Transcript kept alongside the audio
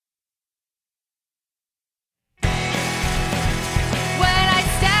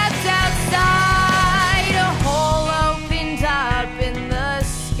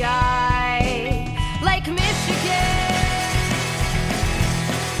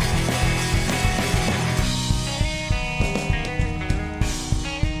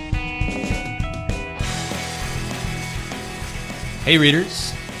Hey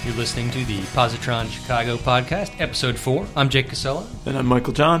readers, you're listening to the Positron Chicago podcast, episode 4. I'm Jake Casella. And I'm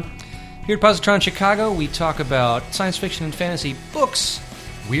Michael John. Here at Positron Chicago, we talk about science fiction and fantasy books,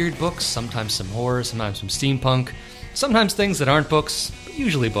 weird books, sometimes some horror, sometimes some steampunk, sometimes things that aren't books, but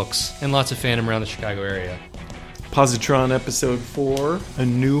usually books, and lots of fandom around the Chicago area. Positron episode 4, A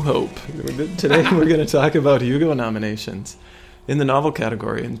New Hope. Today we're going to talk about Hugo nominations in the novel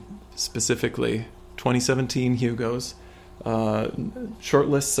category, and specifically 2017 Hugos.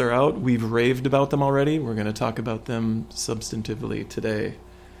 Shortlists are out. We've raved about them already. We're going to talk about them substantively today.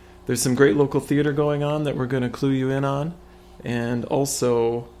 There's some great local theater going on that we're going to clue you in on. And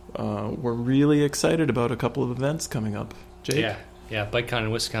also, we're really excited about a couple of events coming up. Jake? Yeah, BikeCon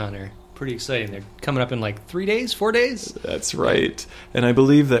and Wiscon are pretty exciting. They're coming up in like 3 days, 4 days? That's right. And I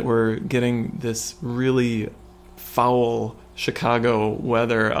believe that we're getting this really foul Chicago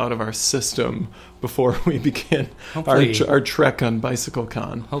weather out of our system before we begin our trek on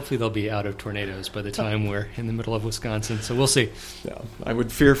BicycleCon. Hopefully they'll be out of tornadoes by the time we're in the middle of Wisconsin, so we'll see. Yeah, I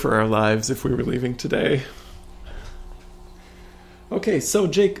would fear for our lives if we were leaving today. Okay, so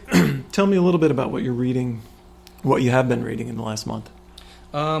Jake, tell me a little bit about what you're reading, what you have been reading in the last month.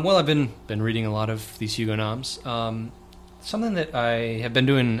 Well, I've been reading a lot of these Hugo noms. Something that I have been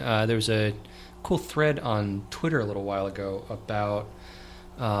doing, there was a cool thread on Twitter a little while ago about,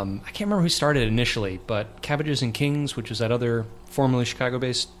 I can't remember who started it initially, but Cabbages and Kings, which was that other formerly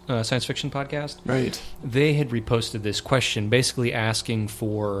Chicago-based science fiction podcast. Right. They had reposted this question basically asking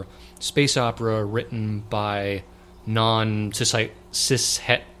for space opera written by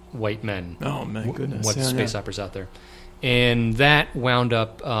non-cis-het white men. Oh, my goodness. What space operas out there. And that wound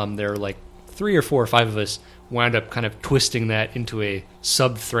up, there were like 3 or 4 or 5 of us wound up kind of twisting that into a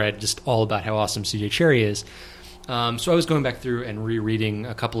sub-thread just all about how awesome CJ Cherry is. So I was going back through and rereading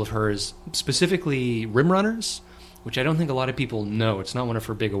a couple of hers, specifically Rim Runners, which I don't think a lot of people know. It's not one of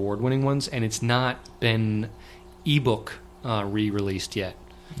her big award-winning ones, and it's not been ebook re-released yet,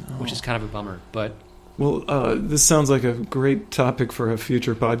 which is kind of a bummer. But well, this sounds like a great topic for a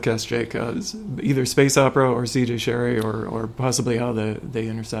future podcast, Jake. Either space opera or C.J. Cherry or possibly how they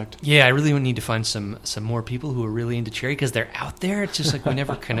intersect. Yeah, I really need to find some more people who are really into Cherry because they're out there. It's just like we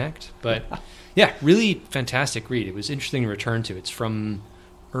never connect. But yeah, really fantastic read. It was interesting to return to. It's from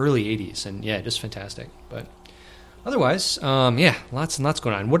early 80s, and yeah, just fantastic. But otherwise, lots and lots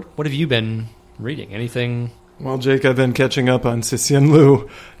going on. What have you been reading? Anything? Well, Jake, I've been catching up on Cixin Liu.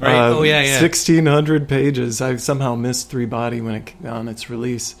 Right. 1,600 pages. I somehow missed Three Body on its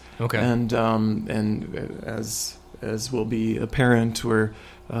release. Okay. And as will be apparent, we're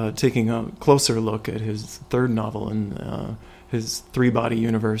taking a closer look at his third novel in his Three Body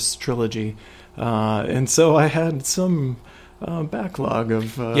Universe trilogy. And so I had some backlog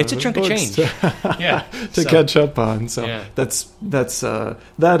of it's a chunk of change. to catch up on. So that's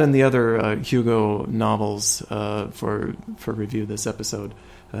that and the other Hugo novels for review this episode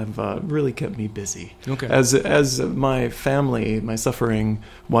have really kept me busy. Okay. As my family, my suffering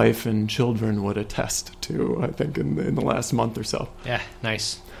wife and children would attest to, I think in the last month or so. Yeah,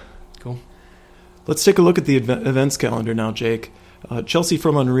 nice. Cool. Let's take a look at the events calendar now, Jake. Chelsea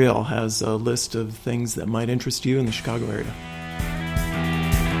from Unreal has a list of things that might interest you in the Chicago area.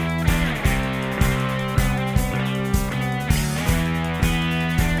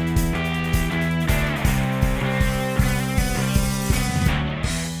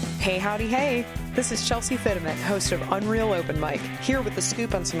 Hey, howdy, hey. This is Chelsea Fittiman, host of Unreal Open Mic, here with the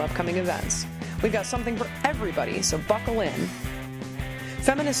scoop on some upcoming events. We've got something for everybody, so buckle in.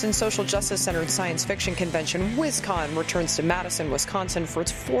 Feminist and social justice-centered science fiction convention Wiscon returns to Madison, Wisconsin for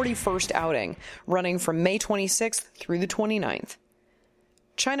its 41st outing, running from May 26th through the 29th.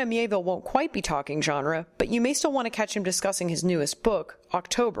 China Mieville won't quite be talking genre, but you may still want to catch him discussing his newest book,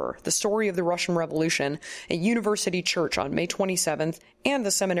 October, The Story of the Russian Revolution, at University Church on May 27th and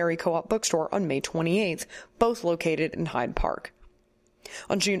the Seminary Co-op Bookstore on May 28th, both located in Hyde Park.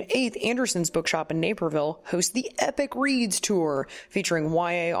 On June 8th, Anderson's Bookshop in Naperville hosts the Epic Reads Tour, featuring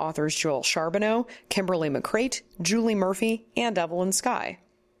YA authors Joel Charbonneau, Kimberly McCrate, Julie Murphy, and Evelyn Skye.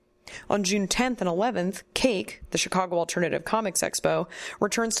 On June 10th and 11th, Cake, the Chicago Alternative Comics Expo,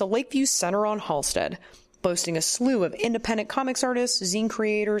 returns to Lakeview Center on Halsted, boasting a slew of independent comics artists, zine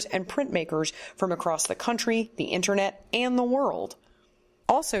creators, and printmakers from across the country, the internet, and the world.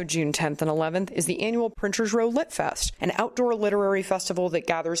 Also June 10th and 11th is the annual Printers Row Lit Fest, an outdoor literary festival that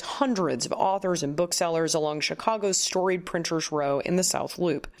gathers hundreds of authors and booksellers along Chicago's storied Printers Row in the South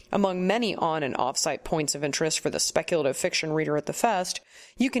Loop. Among many on- and off-site points of interest for the speculative fiction reader at the fest,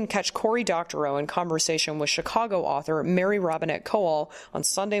 you can catch Cory Doctorow in conversation with Chicago author Mary Robinette Coal on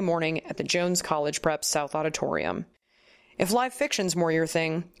Sunday morning at the Jones College Prep South Auditorium. If live fiction's more your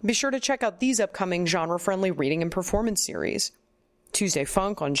thing, be sure to check out these upcoming genre-friendly reading and performance series. Tuesday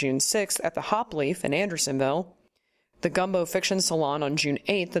Funk on June 6th at the Hop Leaf in Andersonville, the Gumbo Fiction Salon on June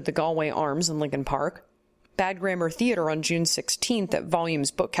 8th at the Galway Arms in Lincoln Park, Bad Grammar Theater on June 16th at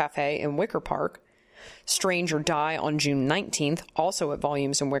Volumes Book Cafe in Wicker Park, Strange or Die on June 19th, also at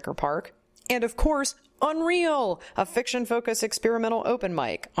Volumes in Wicker Park, and of course, Unreal, a fiction-focused experimental open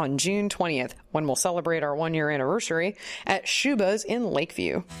mic on June 20th, when we'll celebrate our 1-year anniversary at Shuba's in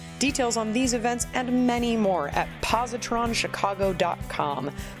Lakeview. Details on these events and many more at positronchicago.com,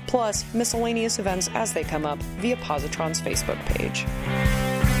 plus miscellaneous events as they come up via Positron's Facebook page.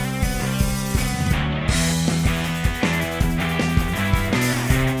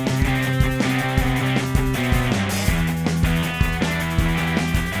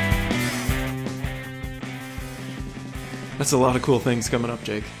 That's a lot of cool things coming up,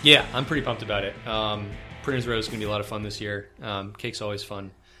 Jake. Yeah, I'm pretty pumped about it. Printers Row is going to be a lot of fun this year. Cake's always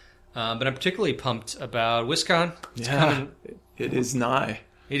fun. But I'm particularly pumped about Wiscon. It is nigh.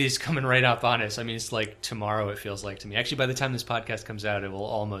 It is coming right up on us. I mean, it's like tomorrow, it feels like to me. Actually, by the time this podcast comes out, it will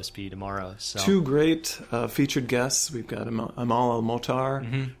almost be tomorrow. So. Two great featured guests. We've got Amal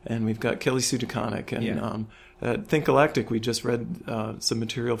Al-Motar, and we've got Kelly Sue DeConnick. And at Think Galactic, we just read some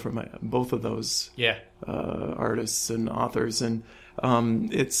material from both of those artists and authors. And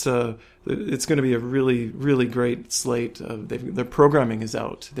it's going to be a really, really great slate. Their programming is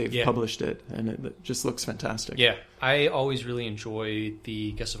out. They've published it, and it just looks fantastic. Yeah, I always really enjoy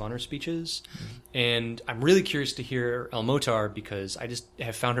the guest of honor speeches, and I'm really curious to hear El Motar because I just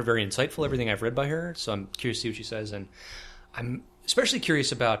have found her very insightful, everything I've read by her, so I'm curious to see what she says. And I'm especially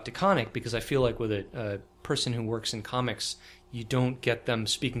curious about DeConnick because I feel like with a person who works in comics, you don't get them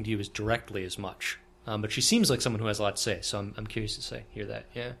speaking to you as directly as much. But she seems like someone who has a lot to say, so I'm curious to hear that.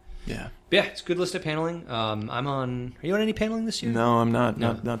 Yeah. Yeah, it's a good list of paneling. I'm on. Are you on any paneling this year? No, I'm not.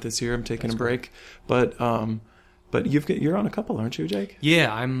 No. Not this year. I'm taking a break. But you're on a couple, aren't you, Jake?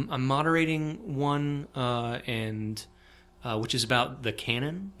 Yeah, I'm moderating one, and which is about the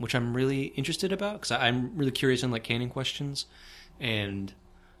canon, which I'm really interested about because I'm really curious on like canon questions and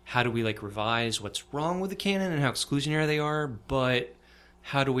how do we like revise what's wrong with the canon and how exclusionary they are, but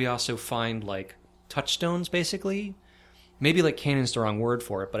how do we also find like touchstones basically? Maybe like canon's the wrong word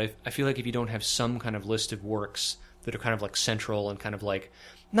for it, but I feel like if you don't have some kind of list of works that are kind of like central and kind of like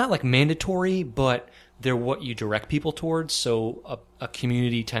not like mandatory, but they're what you direct people towards, so a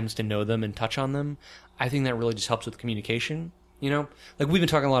community tends to know them and touch on them, I think that really just helps with communication. You know, like we've been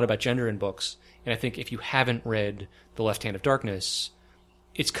talking a lot about gender in books, and I think if you haven't read The Left Hand of Darkness,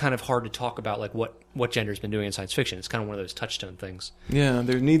 it's kind of hard to talk about like what gender's been doing in science fiction. It's kind of one of those touchstone things. Yeah,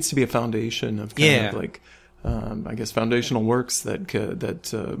 there needs to be a foundation of kind of like I guess foundational works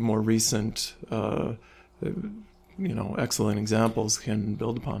that more recent excellent examples can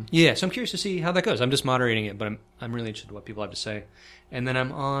build upon. Yeah, so I'm curious to see how that goes. I'm just moderating it, but I'm really interested in what people have to say. And then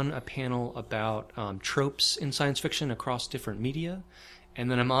I'm on a panel about tropes in science fiction across different media. And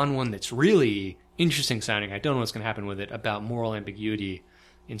then I'm on one that's really interesting sounding. I don't know what's going to happen with it, about moral ambiguity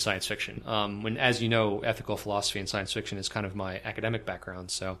in science fiction. When, as you know, ethical philosophy in science fiction is kind of my academic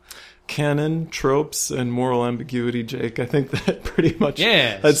background. So, canon, tropes, and moral ambiguity, Jake. I think that pretty much.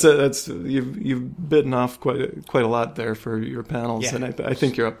 Yeah. That's you've bitten off quite a lot there for your panels, and I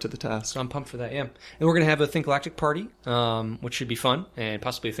think you're up to the task. So I'm pumped for that. Yeah, and we're going to have a Think Galactic party, which should be fun, and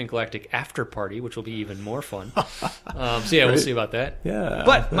possibly a Think Galactic after party, which will be even more fun. We'll see about that. Yeah,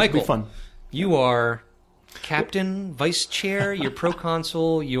 but Michael, be fun. You are captain, vice chair, you're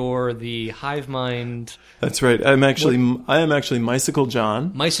proconsul, you're the hive mind. That's right. I am actually Mycicle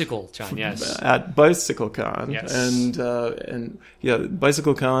John. Mycicle John, yes. At BicycleCon. Yes. And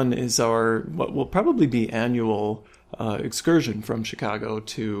BicycleCon is our what will probably be annual excursion from Chicago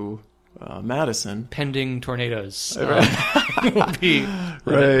to Madison. Pending tornadoes. Right. Will be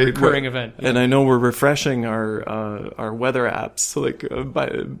a recurring event. And I know we're refreshing our weather apps by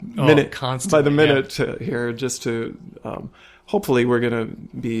the minute here, just to hopefully we're going to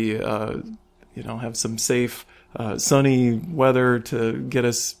be have some safe sunny weather to get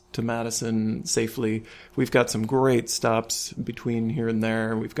us to Madison safely. We've got some great stops between here and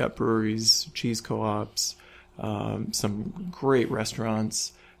there. We've got breweries, cheese co-ops, some great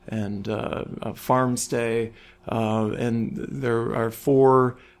restaurants, and a farm stay. And there are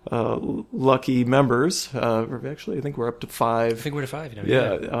 4 lucky members. Actually, I think we're up to 5. I think we're to 5.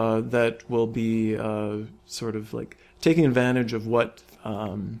 That will be sort of like taking advantage of what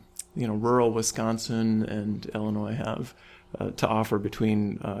rural Wisconsin and Illinois have to offer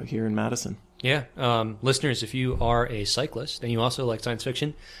between here and Madison. Yeah. Listeners, if you are a cyclist and you also like science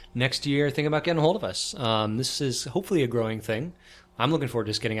fiction, next year think about getting a hold of us. This is hopefully a growing thing. I'm looking forward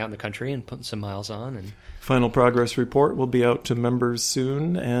to just getting out in the country and putting some miles on. And Final progress report will be out to members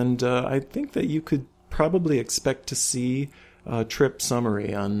soon, and I think that you could probably expect to see a trip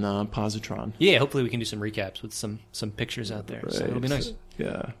summary on Positron. Yeah, hopefully we can do some recaps with some pictures out there. Right. So it'll be nice.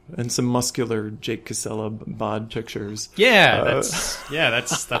 Yeah, and some muscular Jake Casella bod pictures. Yeah, that's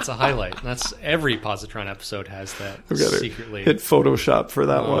a highlight. That's every Positron episode has that secretly. Hit Photoshop for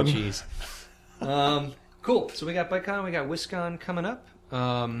that one. Jeez. Cool. So we got BikeCon, we got Wiscon coming up.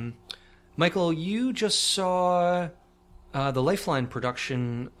 Michael, you just saw the Lifeline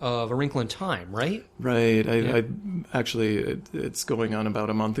production of A Wrinkle in Time, right? Right. I actually, it's going on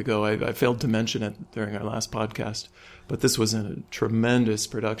about a month ago. I failed to mention it during our last podcast, but this was a tremendous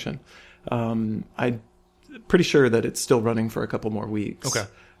production. I'm pretty sure that it's still running for a couple more weeks. Okay.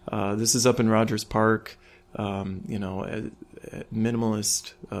 This is up in Rogers Park, a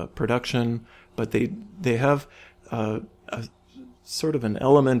minimalist production, but they have a sort of an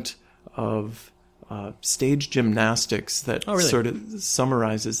element of stage gymnastics that sort of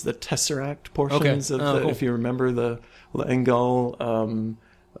summarizes the Tesseract portions of cool. If you remember the L'Engle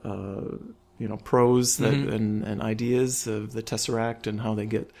prose that and ideas of the Tesseract and how they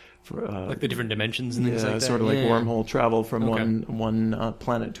get like the different dimensions and things like that. Sort of like wormhole travel from one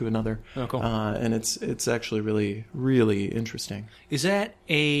planet to another. Oh, cool. And it's actually really, really interesting. Is that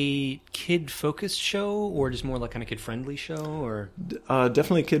a kid-focused show or just more like kind of kid-friendly show? Or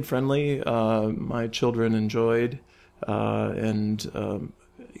definitely kid-friendly. My children enjoyed. This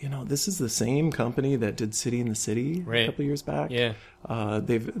is the same company that did City in the City a couple years back. Yeah.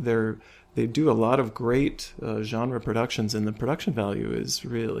 They do a lot of great genre productions, and the production value is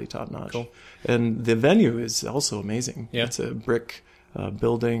really top-notch. Cool. And the venue is also amazing. Yeah. It's a brick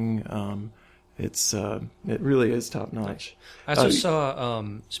building. It really is top-notch. I also saw,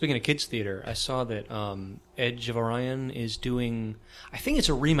 speaking of kids' theater, I saw that Edge of Orion is doing, I think it's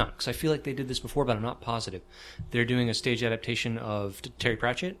a remount, because I feel like they did this before, but I'm not positive. They're doing a stage adaptation of Terry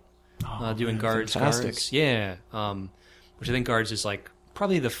Pratchett, doing Guards. Yeah. Which I think Guards is like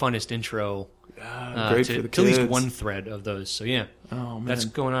probably the funnest intro great for the kids. To at least one thread of those. So yeah, that's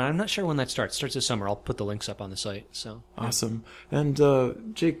going on. I'm not sure when that starts. It starts this summer. I'll put the links up on the site. So awesome. And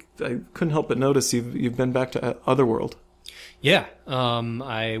Jake, I couldn't help but notice you've been back to Otherworld. Yeah,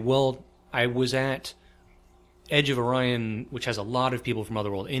 I was at Edge of Orion, which has a lot of people from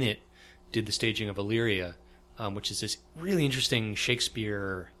Otherworld in it. Did the staging of Illyria, which is this really interesting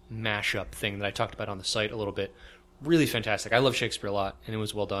Shakespeare mashup thing that I talked about on the site a little bit. Really fantastic. I love Shakespeare a lot, and it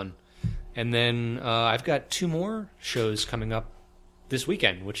was well done. And then I've got 2 more shows coming up this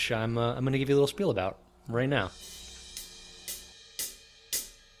weekend, which I'm going to give you a little spiel about right now.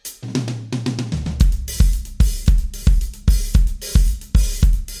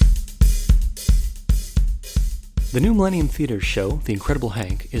 The new Millennium Theater show, The Incredible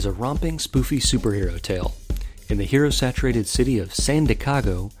Hank, is a romping, spoofy superhero tale. In the hero-saturated city of San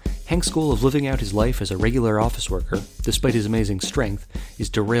Diego, Hank's goal of living out his life as a regular office worker, despite his amazing strength, is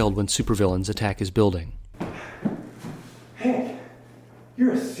derailed when supervillains attack his building. Hank,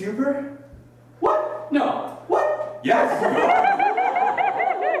 you're a super? What? No. What? Yes, you are.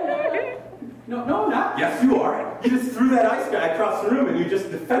 No, I'm not. Yes, you are. You just threw that ice guy across the room and you just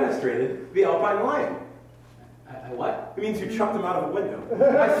defenestrated the Alpine Lion. What? It means you chucked him out of a window.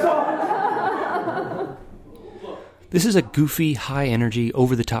 I saw it. This is a goofy, high-energy,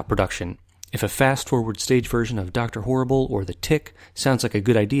 over-the-top production. If a fast-forward stage version of Dr. Horrible or The Tick sounds like a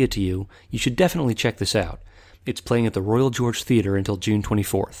good idea to you, you should definitely check this out. It's playing at the Royal George Theatre until June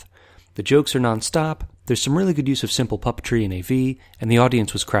 24th. The jokes are non-stop, there's some really good use of simple puppetry in AV, and the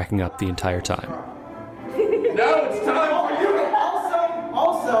audience was cracking up the entire time. Now it's time for you to...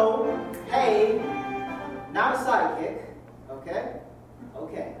 Also, hey, not a sidekick, okay?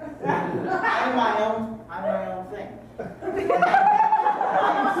 Okay. I'm my own thing.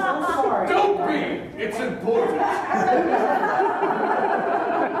 I'm so sorry. Don't be! It's important.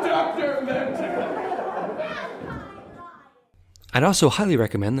 Dr. Mentor. I'd also highly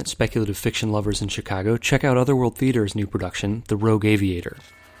recommend that speculative fiction lovers in Chicago check out Otherworld Theater's new production, The Rogue Aviator.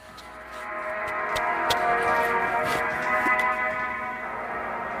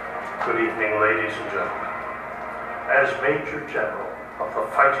 Good evening, ladies and gentlemen. As Major General of the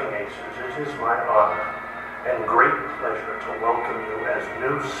Fighting Aces, it is my honor and great pleasure to welcome you as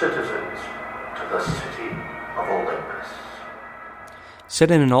new citizens to the city of Olympus.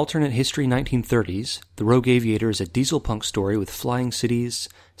 Set in an alternate history 1930s, The Rogue Aviator is a dieselpunk story with flying cities,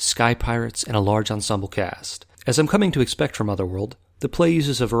 sky pirates, and a large ensemble cast. As I'm coming to expect from Otherworld, The play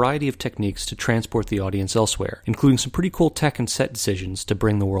uses a variety of techniques to transport the audience elsewhere, including some pretty cool tech and set decisions to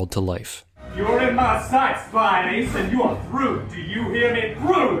bring the world to life. You're in my sights, Flying Ace, and you are through. Do you hear me?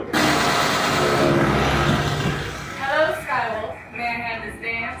 Through! Hello, Skywolf. May I have this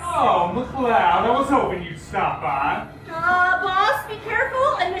dance? Oh, McLeod, I was hoping you'd stop by. Boss, be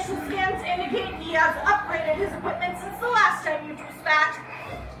careful. Initial scans indicate he has upgraded his equipment since the last time you dispatched.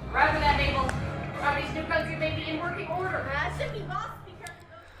 Roger that, Mabel. These new country may be in working order. Should be, boss. Be careful.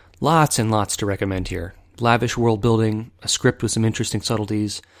 Lots and lots to recommend here. Lavish world building, a script with some interesting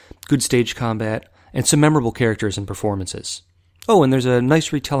subtleties, good stage combat, and some memorable characters and performances. Oh, and there's a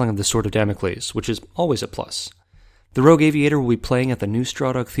nice retelling of the Sword of Damocles, which is always a plus. The Rogue Aviator will be playing at the new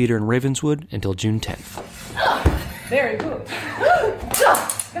Straw Dog Theater in Ravenswood until June 10th. Very good.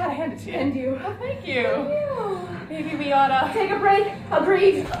 Gotta hand it to you. And you. Oh, thank you. Maybe we ought to take a break.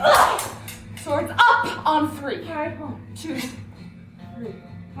 Agreed. Swords up on 3. All right, 1, 2, 3.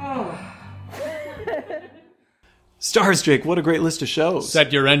 Stars, Jake, what a great list of shows.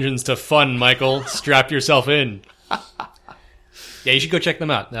 Set your engines to fun, Michael. Strap yourself in. Yeah, you should go check them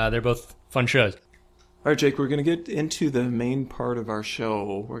out. They're both fun shows. All right, Jake, we're going to get into the main part of our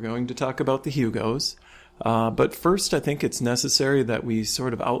show. We're going to talk about the Hugos. But first, I think it's necessary that we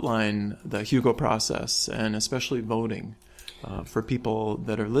sort of outline the Hugo process, and especially voting, for people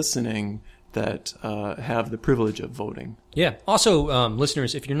that are listening that have the privilege of voting. Yeah. Also,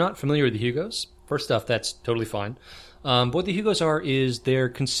 listeners, if you're not familiar with the Hugos, first off, that's totally fine. But what the Hugos are is they're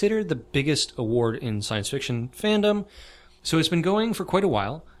considered the biggest award in science fiction fandom. So it's been going for quite a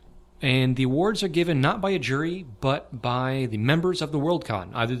while. And the awards are given not by a jury, but by the members of the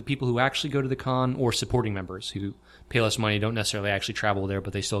WorldCon, either the people who actually go to the con or supporting members who pay less money, don't necessarily actually travel there,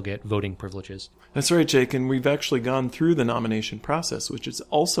 but they still get voting privileges. That's right, Jake, and we've actually gone through the nomination process, which is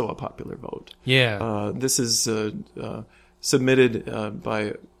also a popular vote. Yeah. This is submitted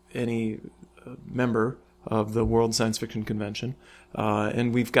by any member of the World Science Fiction Convention,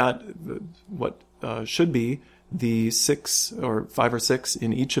 and we've got what should be the 5 or 6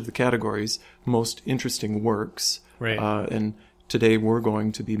 in each of the categories most interesting works. Right. And today we're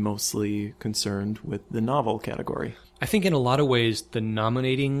going to be mostly concerned with the novel category. I think in a lot of ways the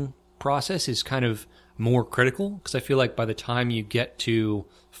nominating process is kind of more critical, because I feel like by the time you get to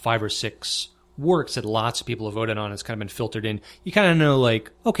 5 or 6 works that lots of people have voted on, it's kind of been filtered in, you kind of know,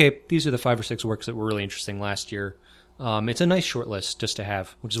 like, okay, these are the 5 or 6 works that were really interesting last year. It's a nice short list just to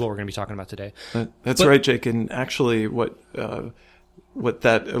have, which is what we're going to be talking about today. That's right, Jake. And actually what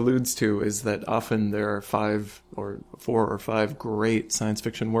that alludes to is that often there are 4 or 5 great science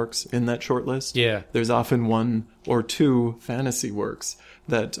fiction works in that short list. Yeah. There's often 1 or 2 fantasy works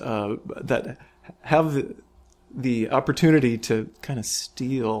that have the opportunity to kind of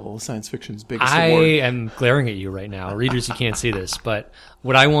steal science fiction's biggest award. I am glaring at you right now. Readers, you can't see this, but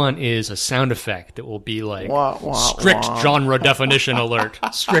what I want is a sound effect that will be like, strict genre definition alert.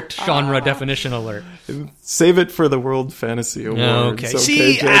 Strict genre definition alert. Save it for the World Fantasy Award. Okay.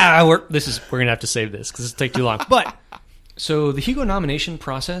 See, we're going to have to save this because this will take too long. But, so the Hugo nomination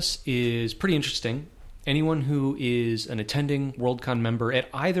process is pretty interesting. Anyone who is an attending WorldCon member at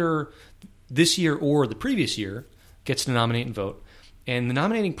either this year or the previous year gets to nominate and vote. And the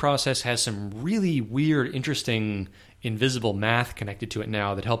nominating process has some really weird, interesting, invisible math connected to it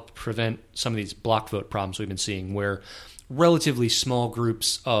now that help prevent some of these block vote problems we've been seeing, where relatively small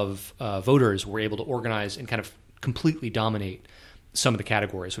groups of voters were able to organize and kind of completely dominate some of the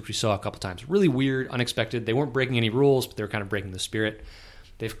categories, which we saw a couple times. Really weird, unexpected. They weren't breaking any rules, but they were kind of breaking the spirit.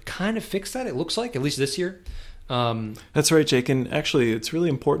 They've kind of fixed that, it looks like, at least this year. That's right, Jake. And actually, it's really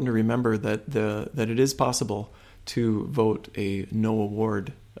important to remember that it is possible to vote a no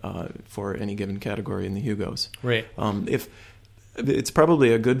award for any given category in the Hugos. Right. If it's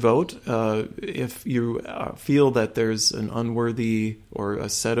probably a good vote if you feel that there's an unworthy or a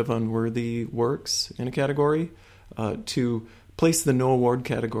set of unworthy works in a category, to place the no award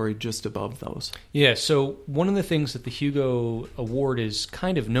category just above those. Yeah. So one of the things that the Hugo Award is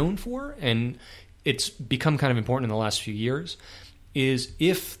kind of known for, and it's become kind of important in the last few years, is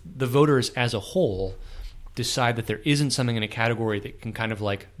if the voters as a whole decide that there isn't something in a category that can kind of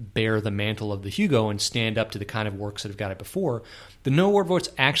like bear the mantle of the Hugo and stand up to the kind of works that have got it before, the no award vote's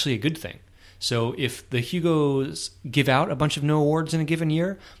actually a good thing. So if the Hugos give out a bunch of no awards in a given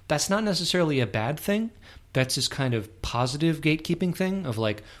year, that's not necessarily a bad thing. That's this kind of positive gatekeeping thing of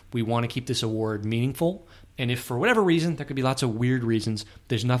like, we want to keep this award meaningful. And if for whatever reason, there could be lots of weird reasons,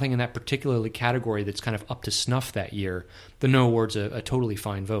 there's nothing in that particular category that's kind of up to snuff that year, the no award's a totally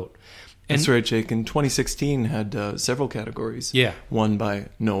fine vote. And that's right, Jake. And 2016 had several categories won by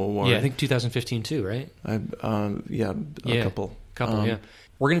no award. Yeah, I think 2015 too, right? A couple couple, yeah.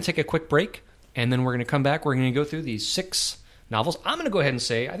 We're going to take a quick break, and then we're going to come back. We're going to go through these 6 novels. I'm going to go ahead and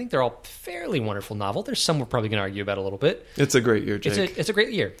say I think they're all fairly wonderful novels. There's some we're probably going to argue about a little bit. It's a great year, Jake. It's a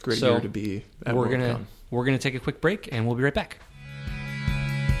great year. Great year to be at WorldCon. We're going to take a quick break, and we'll be right back.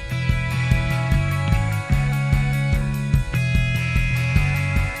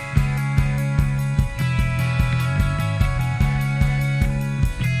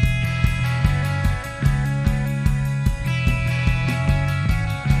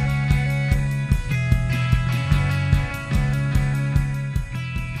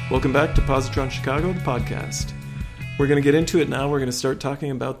 Welcome back to Positron Chicago, the podcast. We're going to get into it now. We're going to start talking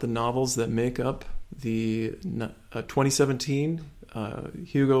about the novels that make up the 2017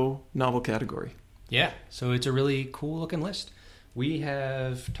 Hugo novel category. Yeah, so it's a really cool-looking list. We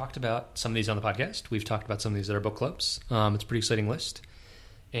have talked about some of these on the podcast. We've talked about some of these at our book clubs. It's a pretty exciting list.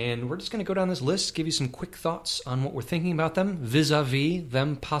 And we're just going to go down this list, give you some quick thoughts on what we're thinking about them, vis-a-vis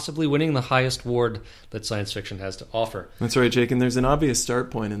them possibly winning the highest award that science fiction has to offer. That's right, Jake. And there's an obvious start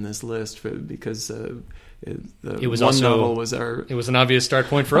point in this list because it was an obvious start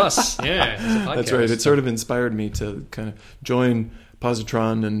point for us. Yeah, as a podcast. That's right. It sort of inspired me to kind of join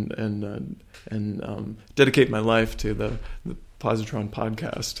Positron and dedicate my life to the Positron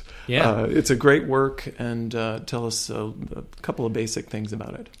podcast. Yeah. It's a great work, and tell us a couple of basic things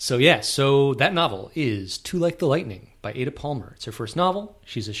about it. So that novel is Too Like the Lightning by Ada Palmer. It's her first novel.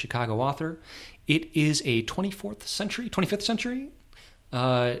 She's a Chicago author. It is a 25th century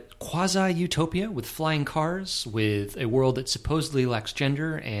quasi-utopia with flying cars, with a world that supposedly lacks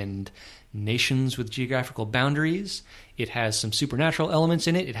gender and nations with geographical boundaries. It has some supernatural elements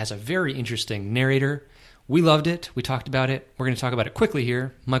in it. It has a very interesting narrator. We loved it. We talked about it. We're going to talk about it quickly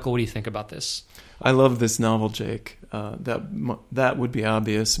here. Michael, what do you think about this? I love this novel, Jake. That would be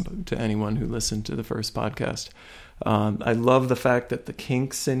obvious to anyone who listened to the first podcast. I love the fact that the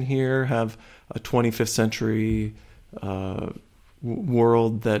kinks in here have a 25th century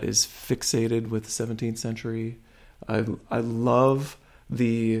world that is fixated with the 17th century. I love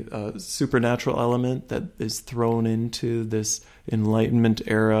the supernatural element that is thrown into this Enlightenment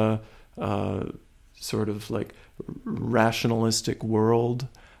era sort of like rationalistic world.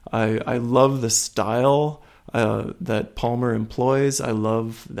 I love the style that Palmer employs. I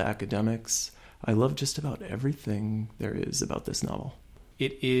love the academics. I love just about everything there is about this novel.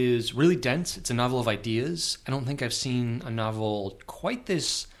 It is really dense. It's a novel of ideas. I don't think I've seen a novel quite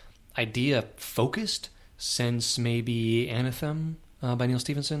this idea-focused since maybe Anathem by Neil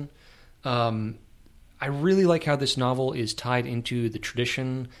Stephenson. I really like how this novel is tied into the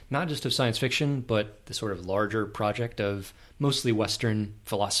tradition, not just of science fiction, but the sort of larger project of mostly Western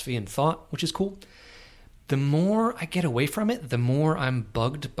philosophy and thought, which is cool. The more I get away from it, the more I'm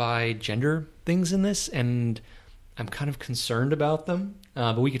bugged by gender things in this, and I'm kind of concerned about them.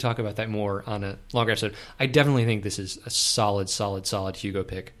 But we could talk about that more on a longer episode. I definitely think this is a solid Hugo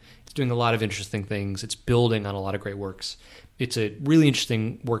pick. It's doing a lot of interesting things. It's building on a lot of great works. It's a really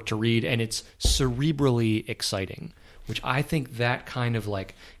interesting work to read, and it's cerebrally exciting, which I think that kind of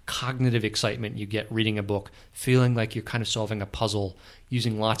like cognitive excitement you get reading a book, feeling like you're kind of solving a puzzle,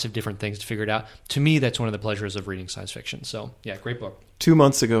 using lots of different things to figure it out. To me, that's one of the pleasures of reading science fiction. So, yeah, great book. 2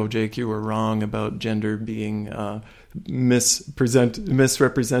 months ago, Jake, you were wrong about gender being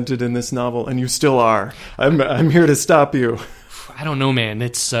misrepresented in this novel, and you still are. I'm here to stop you. I don't know, man.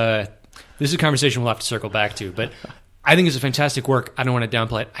 It's this is a conversation we'll have to circle back to, but I think it's a fantastic work. I don't want to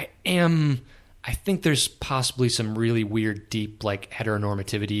downplay it. I think there's possibly some really weird, deep, like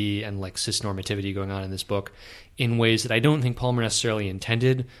heteronormativity and like cisnormativity going on in this book in ways that I don't think Palmer necessarily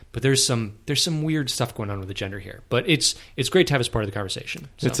intended. But there's some weird stuff going on with the gender here. But it's great to have as part of the conversation.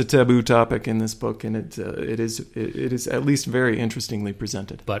 So. It's a taboo topic in this book, and it is at least very interestingly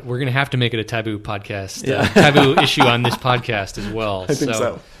presented. But we're going to have to make it a taboo podcast, taboo issue on this podcast as well. I think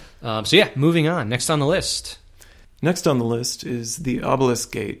so. So yeah, moving on. Next on the list. Next on the list is The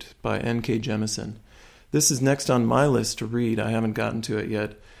Obelisk Gate by N.K. Jemisin. This is next on my list to read. I haven't gotten to it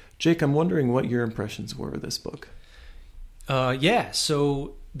yet. Jake, I'm wondering what your impressions were of this book.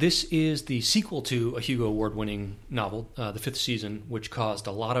 So this is the sequel to a Hugo Award-winning novel, The Fifth Season, which caused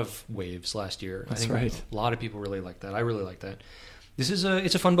a lot of waves last year. That's I think right. A lot of people really like that. I really like that. It's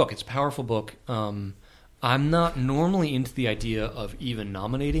a fun book. It's a powerful book. I'm not normally into the idea of even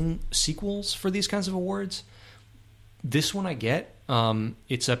nominating sequels for these kinds of awards. This one I get.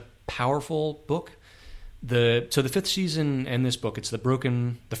 It's a powerful book. The Fifth Season and this book, it's the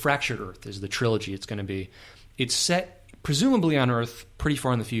Fractured Earth is the trilogy it's going to be. It's set presumably on Earth pretty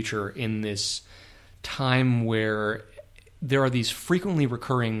far in the future in this time where there are these frequently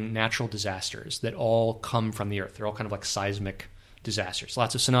recurring natural disasters that all come from the Earth. They're all kind of like seismic disasters.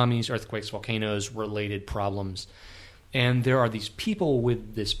 Lots of tsunamis, earthquakes, volcanoes, related problems. And there are these people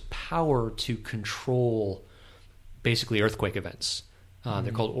with this power to control basically earthquake events.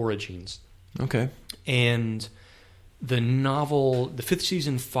 They're called origins. Okay. And the novel, the 5th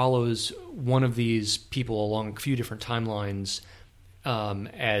season, follows one of these people along a few different timelines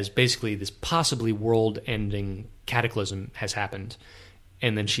as basically this possibly world-ending cataclysm has happened.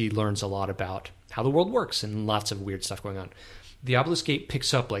 And then she learns a lot about how the world works and lots of weird stuff going on. The Obelisk Gate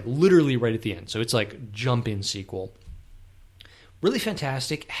picks up like literally right at the end. So it's like jump-in sequel. Really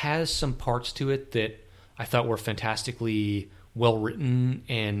fantastic. Has some parts to it that I thought were fantastically well-written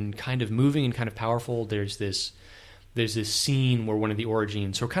and kind of moving and kind of powerful. There's this scene where one of the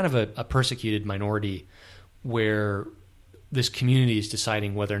origins, so kind of a persecuted minority, where this community is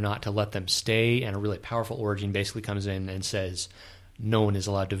deciding whether or not to let them stay, and a really powerful origin basically comes in and says, no one is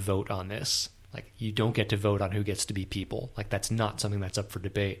allowed to vote on this. Like, you don't get to vote on who gets to be people. Like, that's not something that's up for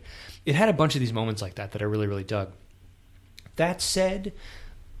debate. It had a bunch of these moments like that I really, really dug. That said,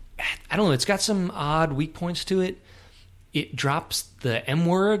 I don't know, it's got some odd weak points to it. It drops the M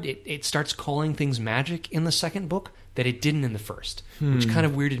word. It starts calling things magic in the second book that it didn't in the first, which kind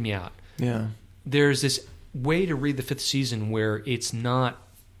of weirded me out. Yeah. There's this way to read the 5th season where it's not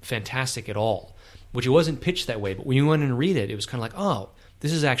fantastic at all, which it wasn't pitched that way. But when you went and read it, it was kind of like, oh,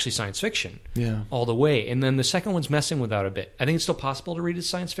 this is actually science fiction all the way. And then the second one's messing with that a bit. I think it's still possible to read as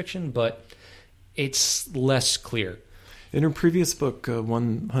science fiction, but it's less clear. In her previous book,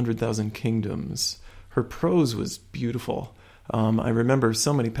 100,000 Kingdoms, her prose was beautiful. I remember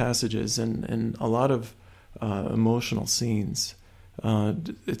so many passages and a lot of emotional scenes.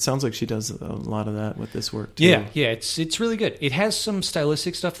 It sounds like she does a lot of that with this work too. Yeah, it's really good. It has some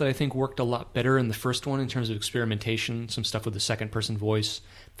stylistic stuff that I think worked a lot better in the first one in terms of experimentation, some stuff with the second-person voice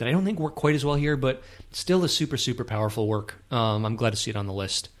that I don't think worked quite as well here, but still a super, super powerful work. I'm glad to see it on the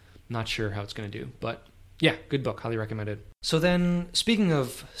list. Not sure how it's going to do, but yeah, good book. Highly recommended. So then, speaking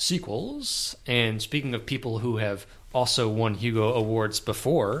of sequels, and speaking of people who have also won Hugo Awards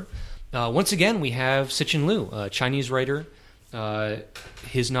before, once again, we have Cixin Liu, a Chinese writer.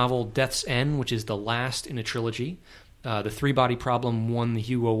 His novel Death's End, which is the last in a trilogy. The Three-Body Problem won the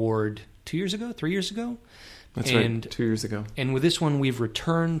Hugo Award 3 years ago? That's right, 2 years ago. And with this one, we've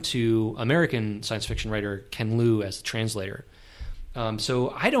returned to American science fiction writer Ken Liu as the translator.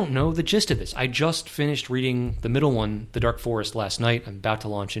 So I don't know the gist of this. I just finished reading the middle one, The Dark Forest, last night. I'm about to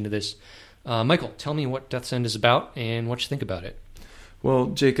launch into this. Michael, tell me what Death's End is about and what you think about it. Well,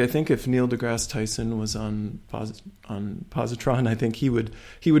 Jake, I think if Neil deGrasse Tyson was on Positron, I think he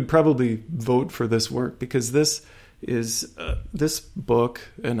would probably vote for this work, because this is this book,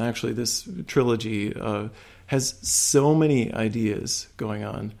 and actually this trilogy has so many ideas going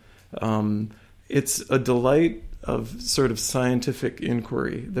on. It's a delight of sort of scientific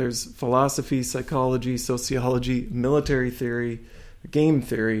inquiry. There's philosophy, psychology, sociology, military theory, game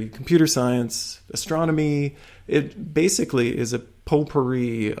theory, computer science, astronomy. It basically is a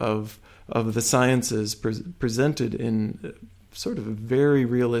potpourri of the sciences presented in sort of a very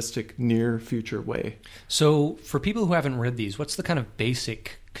realistic near future way. So for people who haven't read these, what's the kind of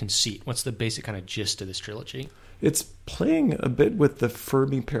basic conceit? What's the basic kind of gist of this trilogy? It's playing a bit with the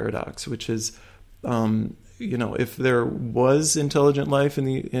Fermi paradox, which is, if there was intelligent life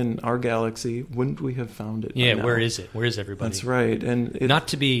in our galaxy, wouldn't we have found it? Yeah, where is it? Where is everybody? That's right, and not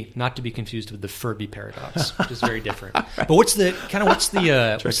to be confused with the Furby paradox, which is very different. But what's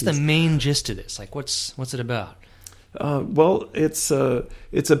the main gist of this? Like, what's it about? Well, it's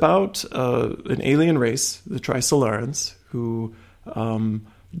about an alien race, the Trisolarans, who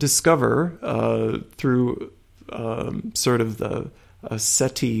discover through sort of a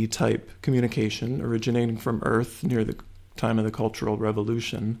SETI-type communication originating from Earth near the time of the Cultural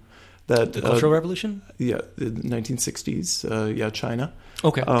Revolution. The Cultural Revolution? Yeah, the 1960s. China.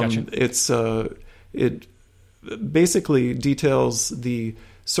 Okay, gotcha. It basically details the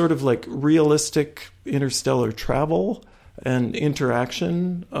sort of like realistic interstellar travel and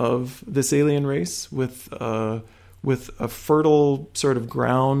interaction of this alien race with a fertile sort of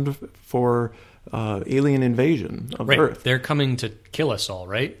ground for alien invasion of Earth. They're coming to kill us all,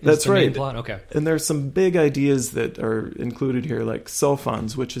 right? That's right. Main plot? Okay. And there's some big ideas that are included here, like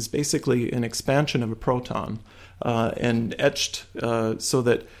sulfons, which is basically an expansion of a proton, and etched so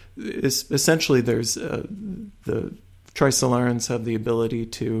that essentially there's the Trisolarans have the ability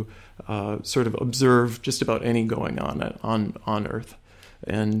to sort of observe just about any going on Earth,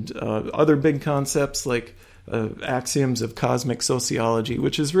 and other big concepts like axioms of cosmic sociology,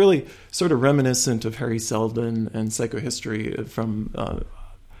 which is really sort of reminiscent of Harry Seldon and psychohistory from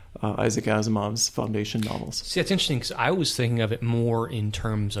Isaac Asimov's Foundation novels. See, that's interesting because I was thinking of it more in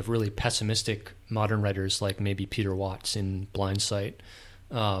terms of really pessimistic modern writers like maybe Peter Watts in Blind Sight,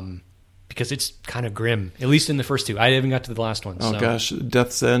 because it's kind of grim, at least in the first two. I haven't got to the last one. Oh, gosh.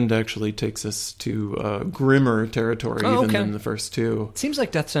 Death's End actually takes us to grimmer territory than the first two. It seems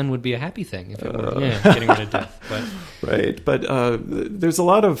like Death's End would be a happy thing if it were getting rid of death. But. Right. But there's a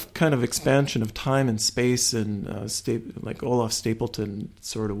lot of kind of expansion of time and space in like Olaf Stapleton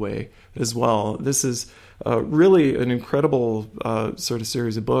sort of way as well. This is really an incredible sort of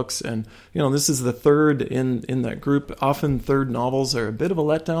series of books. And, this is the third in that group. Often third novels are a bit of a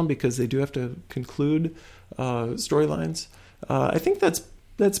letdown because they do have to conclude storylines. I think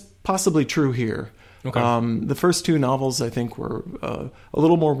that's possibly true here. Okay. The first two novels, I think, were a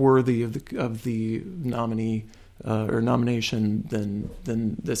little more worthy of the nominee or nomination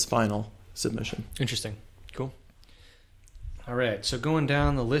than this final submission. Interesting. Cool. All right. So going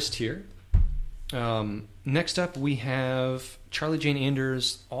down the list here. Next up, we have Charlie Jane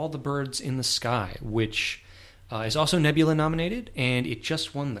Anders' All the Birds in the Sky, which is also Nebula nominated, and it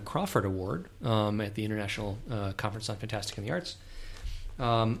just won the Crawford Award at the International Conference on Fantastic and the Arts.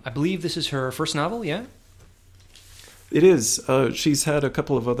 I believe this is her first novel, yeah? It is. She's had a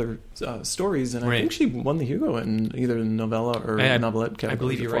couple of other stories, and I think she won the Hugo in either novella or novelette category. I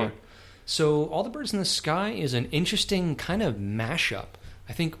believe you're right. So All the Birds in the Sky is an interesting kind of mashup.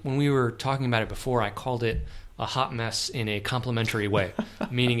 I think when we were talking about it before, I called it a hot mess in a complimentary way,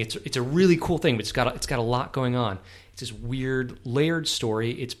 meaning it's a really cool thing, but it's got a lot going on. It's this weird layered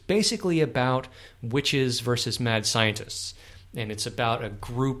story. It's basically about witches versus mad scientists, and it's about a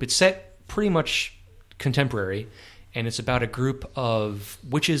group. It's set pretty much contemporary, and it's about a group of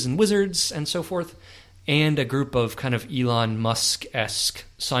witches and wizards and so forth, and a group of kind of Elon Musk-esque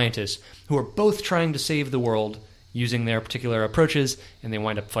scientists who are both trying to save the world using their particular approaches, and they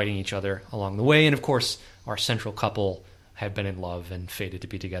wind up fighting each other along the way. And of course, our central couple have been in love and fated to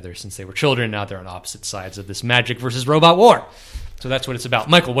be together since they were children. Now they're on opposite sides of this magic versus robot war. So that's what it's about.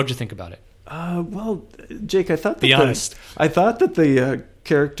 Michael, what did you think about it? Well, Jake, I thought that Be honest. I thought that the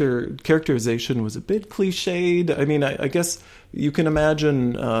characterization was a bit cliched. I mean, I guess you can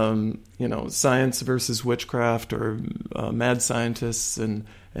imagine, science versus witchcraft, or mad scientists and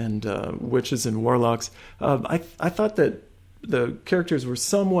witches and warlocks. I thought that the characters were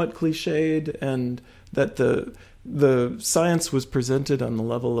somewhat cliched, and that the science was presented on the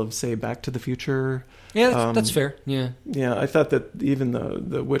level of, say, Back to the Future. Yeah, that's fair. Yeah. Yeah, I thought that even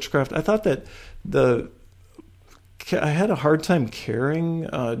the witchcraft, I thought that I had a hard time caring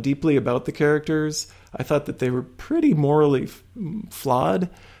deeply about the characters. I thought that they were pretty morally flawed,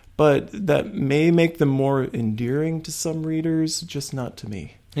 but that may make them more endearing to some readers, just not to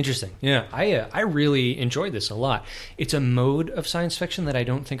me. Interesting. Yeah, I really enjoyed this a lot. It's a mode of science fiction that I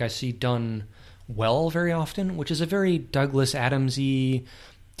don't think I see done well very often, which is a very Douglas Adams-y,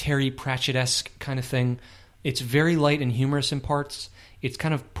 Terry Pratchett-esque kind of thing. It's very light and humorous in parts. It's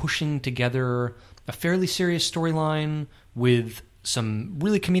kind of pushing together a fairly serious storyline with some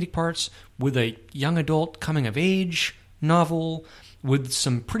really comedic parts, with a young adult coming-of-age novel, with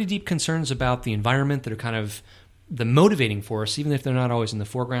some pretty deep concerns about the environment that are kind of the motivating force, even if they're not always in the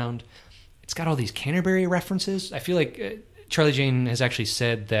foreground. It's got all these Canterbury references. I feel like Charlie Jane has actually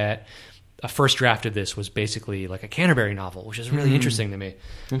said that a first draft of this was basically like a Canterbury novel, which is really interesting to me.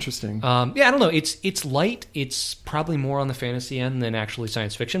 Interesting. I don't know. It's light. It's probably more on the fantasy end than actually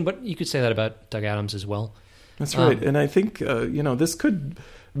science fiction, but you could say that about Doug Adams as well. That's right. And I think, this could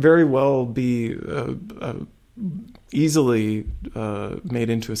very well be easily made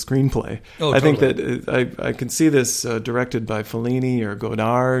into a screenplay. Oh, I totally. think that I can see this directed by Fellini or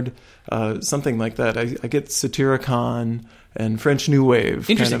Godard, something like that. I get Satyricon and French New Wave.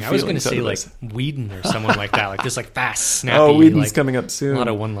 Interesting. Kind of I was going to say like this. Whedon or someone like that, like this like fast, snappy. Oh, Whedon's coming up soon. A lot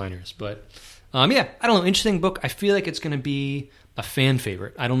of one-liners, but I don't know. Interesting book. I feel like it's going to be a fan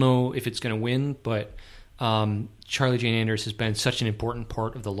favorite. I don't know if it's going to win, but Charlie Jane Anders has been such an important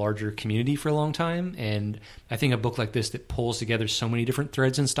part of the larger community for a long time, and I think a book like this that pulls together so many different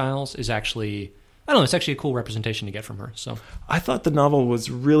threads and styles is actually, I don't know, it's actually a cool representation to get from her. So I thought the novel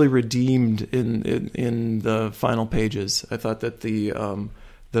was really redeemed in the final pages. I thought that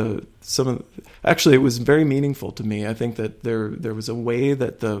actually it was very meaningful to me. I think that there was a way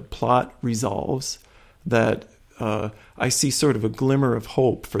that the plot resolves that I see sort of a glimmer of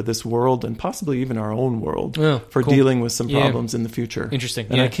hope for this world and possibly even our own world for dealing with some problems in the future. Interesting.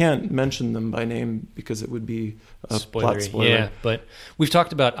 And I can't mention them by name because it would be a plot spoiler. Yeah, but we've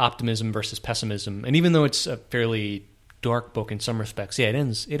talked about optimism versus pessimism, and even though it's a fairly dark book in some respects, it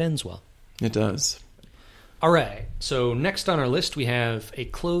ends well. It does. All right, so next on our list we have A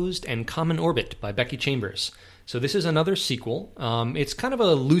Closed and Common Orbit by Becky Chambers. So this is another sequel. It's kind of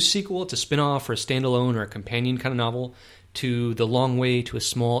a loose sequel. It's a spin-off or a standalone or a companion kind of novel to The Long Way to a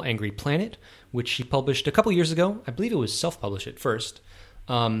Small Angry Planet, which she published a couple years ago. I believe it was self-published at first.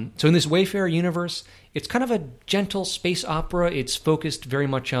 So in this Wayfarer universe, it's kind of a gentle space opera. It's focused very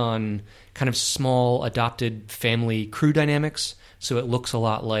much on kind of small adopted family crew dynamics. So it looks a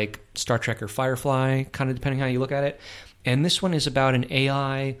lot like Star Trek or Firefly, kind of depending how you look at it. And this one is about an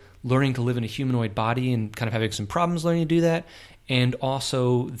AI learning to live in a humanoid body and kind of having some problems learning to do that. And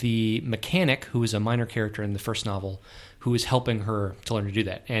also the mechanic, who is a minor character in the first novel, who is helping her to learn to do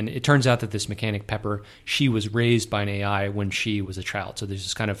that. And it turns out that this mechanic, Pepper, she was raised by an AI when she was a child. So there's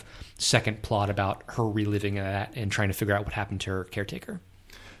this kind of second plot about her reliving that and trying to figure out what happened to her caretaker.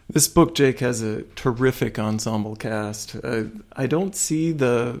 This book, Jake, has a terrific ensemble cast. I don't see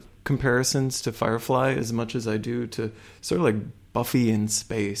the comparisons to Firefly as much as I do to sort of like Buffy in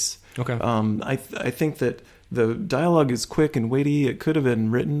space. Okay. I think that the dialogue is quick and witty. It could have been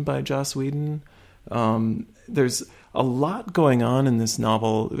written by Joss Whedon. There's a lot going on in this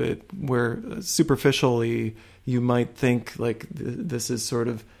novel where superficially you might think like this is sort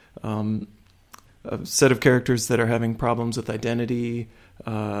of a set of characters that are having problems with identity,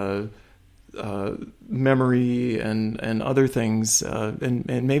 memory, and other things, and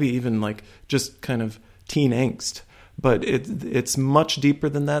maybe even like just kind of teen angst. But it's much deeper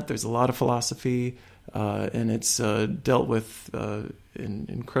than that. There's a lot of philosophy, and it's dealt with in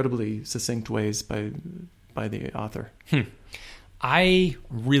incredibly succinct ways by the author. I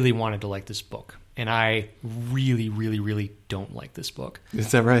really wanted to like this book, and I really, really, really don't like this book.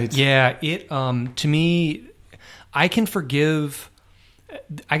 Is that right? Yeah, it to me, I can forgive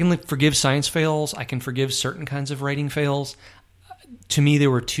science fails. I can forgive certain kinds of writing fails. To me,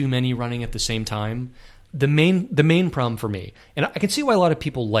 there were too many running at the same time. The main problem for me, and I can see why a lot of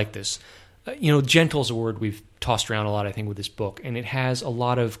people like this. Gentle is a word we've tossed around a lot, I think, with this book, and it has a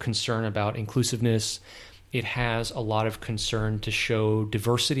lot of concern about inclusiveness. It has a lot of concern to show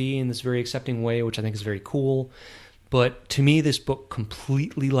diversity in this very accepting way, which I think is very cool. But to me, this book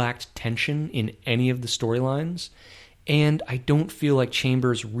completely lacked tension in any of the storylines, and I don't feel like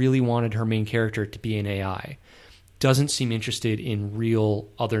Chambers really wanted her main character to be an AI. Doesn't seem interested in real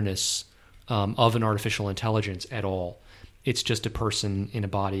otherness of an artificial intelligence at all. It's just a person in a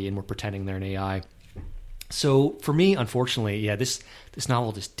body, and we're pretending they're an AI. So for me, unfortunately, yeah, this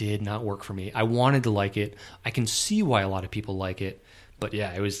novel just did not work for me. I wanted to like it. I can see why a lot of people like it, but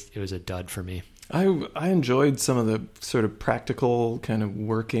yeah, it was a dud for me. I enjoyed some of the sort of practical kind of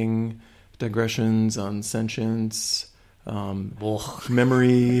working digressions on sentience,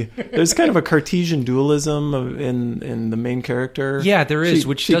 memory. There's kind of a Cartesian dualism in the main character. Yeah, there is,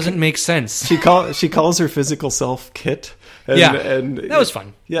 which doesn't make sense. She calls her physical self Kit. And that was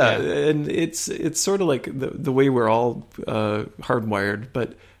fun. Yeah, and it's sort of like the way we're all hardwired,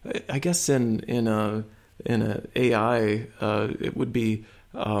 but I guess in a AI it would be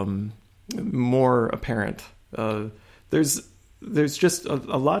more apparent. There's just a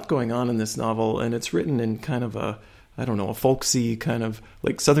lot going on in this novel, and it's written in kind of a folksy kind of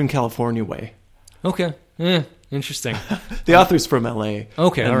like Southern California way. Okay. Interesting. The author's from LA.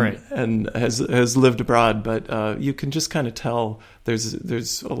 Okay, all right. And has lived abroad, but you can just kind of tell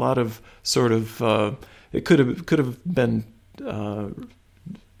there's a lot of sort of it could have been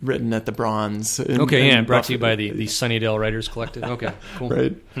written at the Bronze. Brought to you by the Sunnydale Writers Collective. Okay, cool.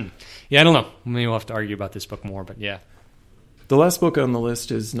 Right. Yeah, I don't know. Maybe we'll have to argue about this book more, but yeah. The last book on the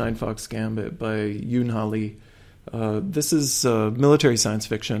list is Nine Fox Gambit by Yoon-Ha Lee. This is military science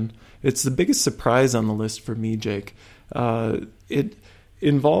fiction. It's the biggest surprise on the list for me, Jake. It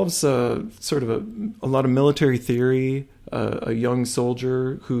involves sort of a lot of military theory, a young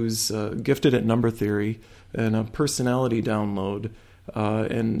soldier who's gifted at number theory, and a personality download,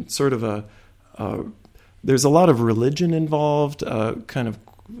 and sort of there's a lot of religion involved, kind of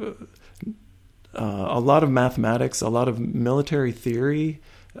a lot of mathematics, a lot of military theory,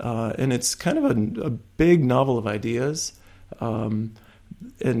 and it's kind of a big novel of ideas.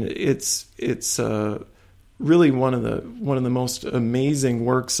 And it's really one of the most amazing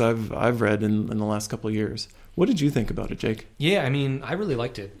works I've read in the last couple of years. What did you think about it, Jake? Yeah, I mean, I really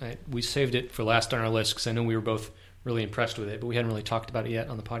liked it. We saved it for last on our list because I know we were both really impressed with it, but we hadn't really talked about it yet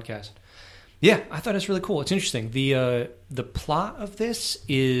on the podcast. Yeah, I thought it's really cool. It's interesting. The plot of this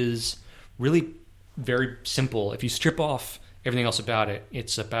is really very simple. If you strip off everything else about it,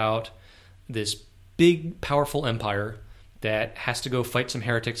 it's about this big, powerful empire that has to go fight some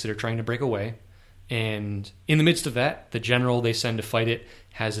heretics that are trying to break away. And in the midst of that, the general they send to fight it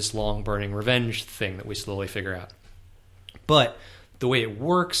has this long-burning revenge thing that we slowly figure out. But the way it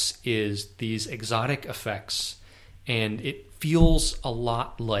works is these exotic effects, and it feels a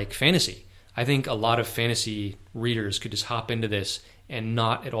lot like fantasy. I think a lot of fantasy readers could just hop into this and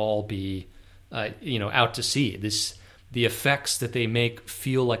not at all be, out to sea. The effects that they make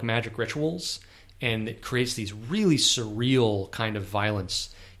feel like magic rituals, and it creates these really surreal kind of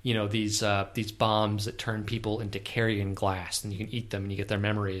violence. These bombs that turn people into carrion glass, and you can eat them and you get their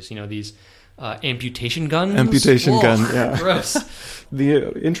memories. These amputation guns. Yeah. Gross.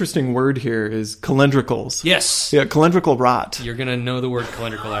 The interesting word here is calendricals. Yes. Yeah, calendrical rot. You're going to know the word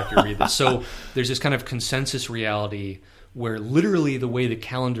calendrical after you read this. So there's this kind of consensus reality where literally the way the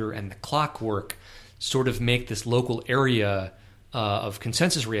calendar and the clock work sort of make this local area of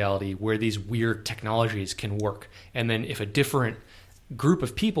consensus reality where these weird technologies can work. And then if a different group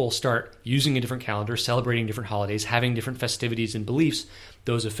of people start using a different calendar, celebrating different holidays, having different festivities and beliefs,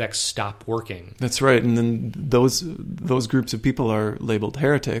 those effects stop working. That's right. And then those groups of people are labeled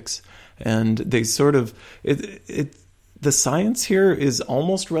heretics, and they sort of the science here is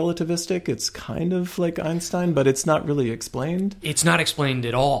almost relativistic. It's kind of like Einstein, but it's not really explained. It's not explained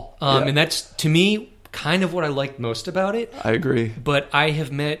at all. And that's, to me, kind of what I liked most about it. I agree. But I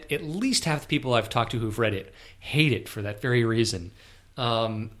have met at least half the people I've talked to who've read it hate it for that very reason.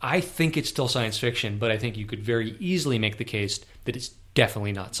 I think it's still science fiction, but I think you could very easily make the case that it's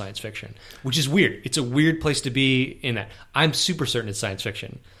definitely not science fiction, which is weird. It's a weird place to be in that. I'm super certain it's science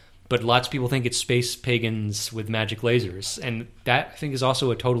fiction, but lots of people think it's space pagans with magic lasers, and that, I think, is also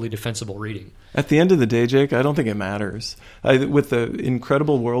a totally defensible reading. At the end of the day, Jake, I don't think it matters. With the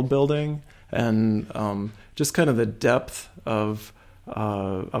incredible world building and just kind of the depth of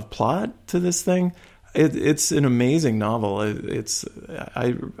plot to this thing, it's an amazing novel.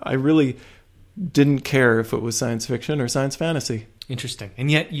 I really didn't care if it was science fiction or science fantasy. Interesting. And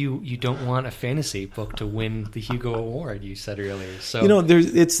yet you don't want a fantasy book to win the Hugo Award, you said earlier. So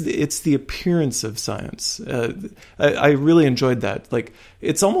it's the appearance of science. I really enjoyed that. Like,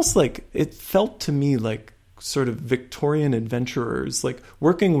 it's almost like, it felt to me like sort of Victorian adventurers, like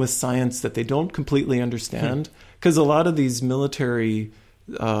working with science that they don't completely understand. Because a lot of these military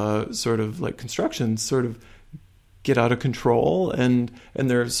sort of like constructions sort of get out of control, and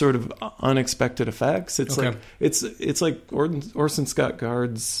they're sort of unexpected effects. It's okay. like it's like Orson Scott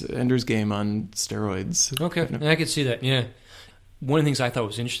Card's Ender's Game on steroids. Okay, I could see that. Yeah, one of the things I thought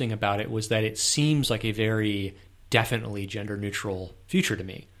was interesting about it was that it seems like a very definitely gender neutral future to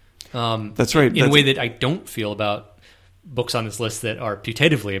me. That's right. In a way that I don't feel about books on this list that are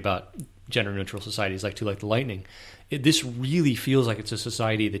putatively about gender neutral societies, like Too Like the Lightning. This really feels like it's a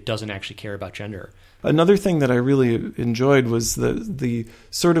society that doesn't actually care about gender. Another thing that I really enjoyed was the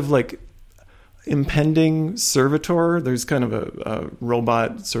sort of like impending servitor. There's kind of a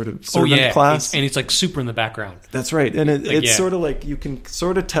robot sort of servant class. And it's like super in the background. That's right. And it's sort of like you can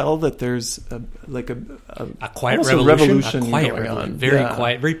sort of tell that there's a quiet revolution going on. Very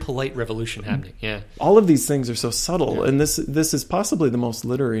quiet, very polite revolution happening. Yeah. All of these things are so subtle. And this is possibly the most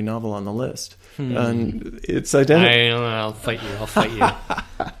literary novel on the list. And it's identical. I'll fight you.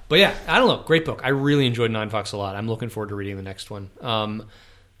 But yeah, I don't know. Great book. I really enjoyed Nine Fox a lot. I'm looking forward to reading the next one.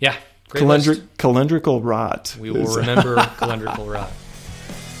 Yeah. Calendrical rot. We will remember calendrical rot.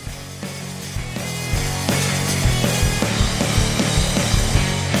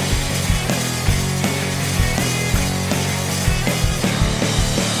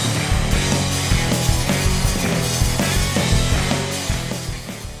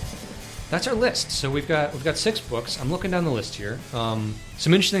 That's our list. So we've got 6 books. I'm looking down the list here. Some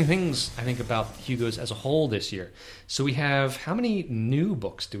interesting things, I think, about Hugo's as a whole this year. So we have, how many new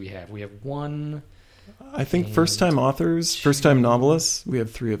books do we have? We have 1. I think first-time authors, first-time novelists. We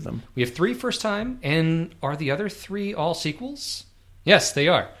have 3 of them. We have 3 first-time, and are the other 3 all sequels? Yes, they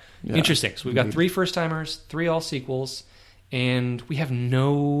are. Yeah, interesting. So we've got 3 first-timers, 3 all sequels, and we have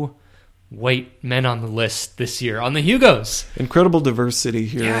no white men on the list this year on the Hugos. Incredible diversity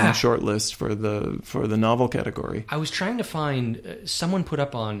here in the short list for the novel category. I was trying to find someone put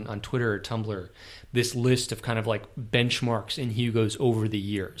up on Twitter or Tumblr this list of kind of like benchmarks in Hugos over the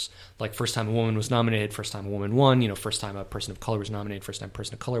years. Like first time a woman was nominated, first time a woman won, first time a person of color was nominated, first time a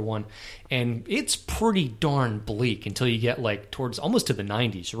person of color won. And it's pretty darn bleak until you get like towards almost to the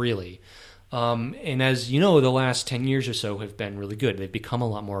 90s, really. And as you know, the last 10 years or so have been really good. They've become a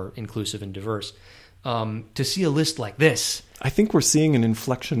lot more inclusive and diverse. To see a list like this, I think we're seeing an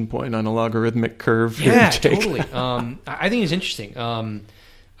inflection point on a logarithmic curve here. Yeah, totally. I think it's interesting.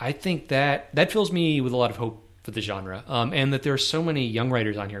 I think that fills me with a lot of hope for the genre, and that there are so many young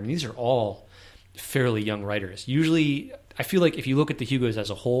writers on here. I mean, these are all fairly young writers. Usually, I feel like if you look at the Hugos as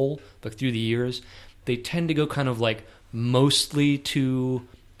a whole, like through the years, they tend to go kind of like mostly to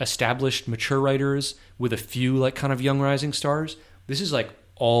established mature writers with a few like kind of young rising stars. This is like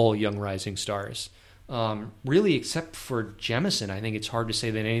all young rising stars. Really, except for Jemison, I think it's hard to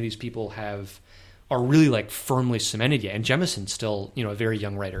say that any of these people are really like firmly cemented yet. And Jemison's still, a very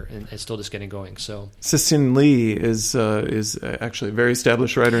young writer and still just getting going. So Cixin Li is actually a very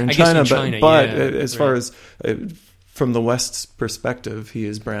established writer in China, but as far as from the West's perspective, he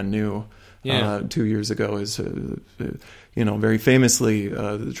is brand new. 2 years ago is very famously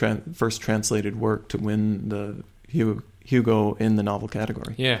the first translated work to win the Hugo in the novel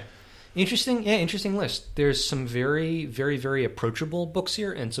category. Interesting list. There's some very, very, very approachable books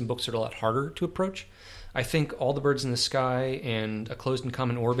here and some books that are a lot harder to approach. I think All the Birds in the Sky and A Closed and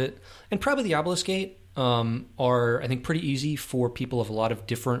Common Orbit and probably The Obelisk Gate are, I think, pretty easy for people of a lot of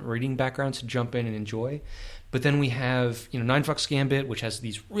different reading backgrounds to jump in and enjoy. But then we have, Nine Fox Gambit, which has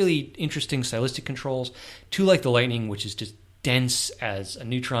these really interesting stylistic controls, To Like the Lightning, which is just dense as a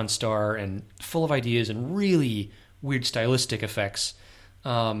neutron star and full of ideas and really weird stylistic effects.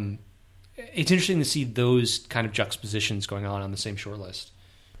 It's interesting to see those kind of juxtapositions going on the same short list.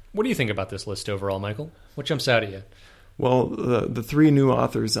 What do you think about this list overall, Michael? What jumps out at you? Well, the three new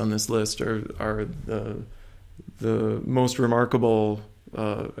authors on this list are the most remarkable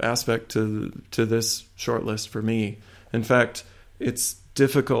aspect to this short list for me. In fact, it's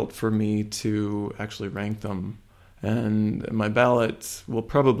difficult for me to actually rank them, and my ballot will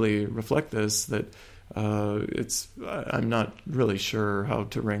probably reflect this. That I'm not really sure how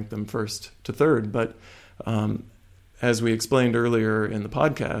to rank them first to third, but as we explained earlier in the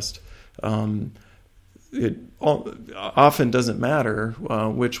podcast, it often doesn't matter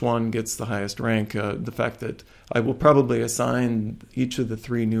which one gets the highest rank. The fact that I will probably assign each of the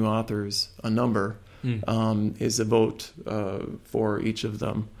three new authors a number is a vote for each of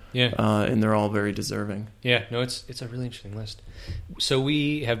them. And they're all very deserving. It's a really interesting list. So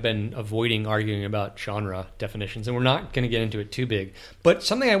we have been avoiding arguing about genre definitions, and we're not going to get into it too big. But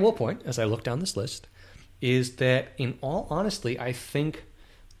something I will point, as I look down this list, is that in all honesty, I think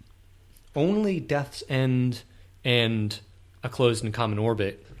only Death's End and A Closed and Common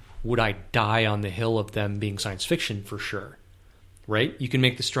Orbit would I die on the hill of them being science fiction for sure. Right? You can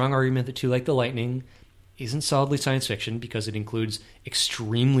make the strong argument that To Like the Lightning isn't solidly science fiction because it includes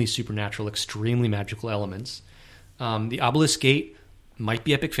extremely supernatural, extremely magical elements. The Obelisk Gate might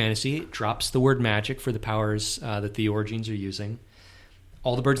be epic fantasy. It drops the word magic for the powers that the Origins are using.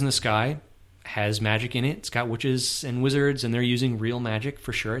 All the Birds in the Sky has magic in it. It's got witches and wizards, and they're using real magic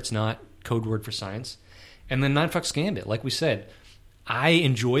for sure. It's not code word for science. And then Nine Fox Gambit, like we said, I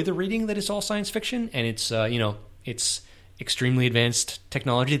enjoy the reading that is all science fiction, and it's it's extremely advanced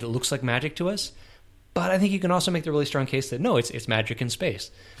technology that looks like magic to us. But I think you can also make the really strong case that no, it's magic in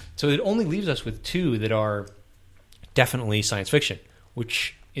space. So it only leaves us with two that are definitely science fiction,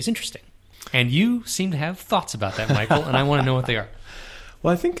 which is interesting. And you seem to have thoughts about that, Michael, and I want to know what they are.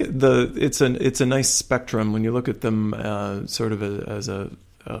 Well, I think it's a nice spectrum when you look at them sort of as a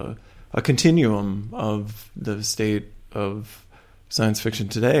continuum of the state of science fiction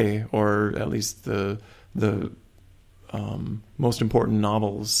today, or at least the most important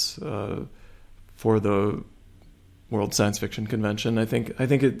novels for the World Science Fiction Convention. I think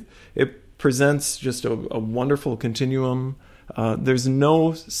it presents just a wonderful continuum. There's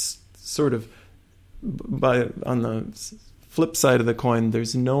no sort of, on the flip side of the coin,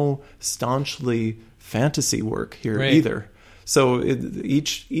 there's no staunchly fantasy work here either. So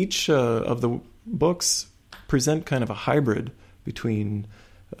each of the books present kind of a hybrid between,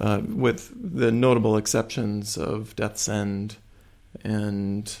 with the notable exceptions of Death's End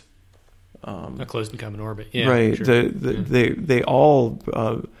and A Closed and Common Orbit. Right. Sure. They all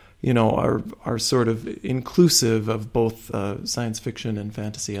are sort of inclusive of both science fiction and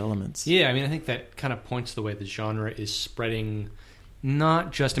fantasy elements. Yeah, I mean, I think that kind of points to the way the genre is spreading.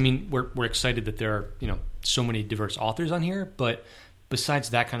 Not just, I mean, we're excited that there are so many diverse authors on here, but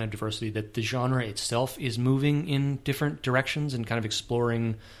besides that kind of diversity, that the genre itself is moving in different directions and kind of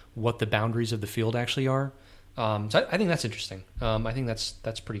exploring what the boundaries of the field actually are. So I think that's interesting. I think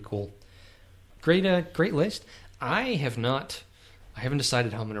that's pretty cool. Great list. I haven't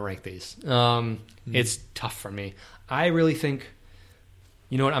decided how I'm going to rank these. It's tough for me. I really think,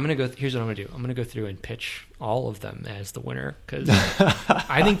 you know what, here's what I'm going to do. I'm going to go through and pitch all of them as the winner, because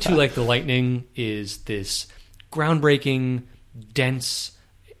I think To Like the Lightning is this groundbreaking, dense,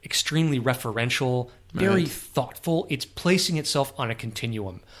 extremely referential, very thoughtful. It's placing itself on a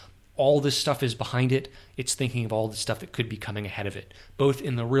continuum. All this stuff is behind it. it's thinking of all the stuff that could be coming ahead of it, both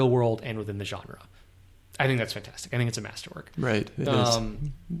in the real world and within the genre. I think that's fantastic. I think it's a masterwork. Right. It is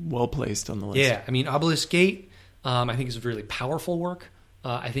well placed on the list. Yeah. I mean, Obelisk Gate, I think is a really powerful work.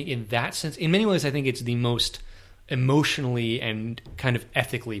 I think in that sense, in many ways, I think it's the most emotionally and kind of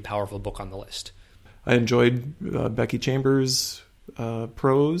ethically powerful book on the list. I enjoyed Becky Chambers'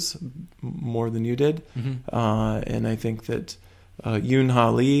 prose more than you did. Mm-hmm. And I think that Yoon Ha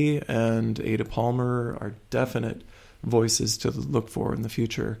Lee and Ada Palmer are definite voices to look for in the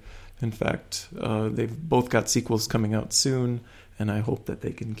future. In fact, they've both got sequels coming out soon, and I hope that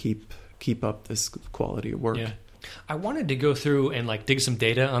they can keep up this quality of work. Yeah. I wanted to go through and like dig some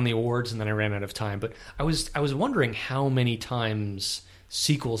data on the awards, and then I ran out of time. But I was wondering how many times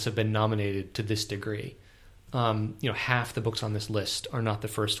sequels have been nominated to this degree. Half the books on this list are not the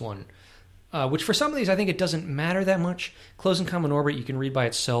first one. Which for some of these, I think it doesn't matter that much. Close and Common Orbit, you can read by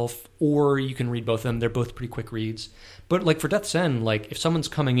itself, or you can read both of them. They're both pretty quick reads. But like for Death's End, like if someone's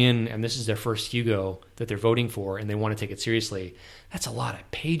coming in and this is their first Hugo that they're voting for and they want to take it seriously, that's a lot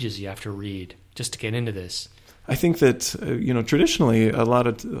of pages you have to read just to get into this. I think that, traditionally,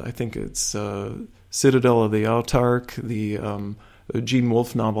 I think it's Citadel of the Autark, the Gene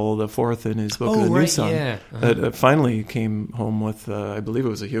Wolfe novel, the fourth in his book, The New Sun, yeah. that finally came home with, I believe it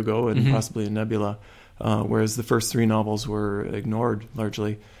was a Hugo and possibly a Nebula, whereas the first three novels were ignored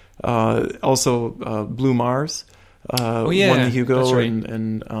largely. Also, Blue Mars won the Hugo, right.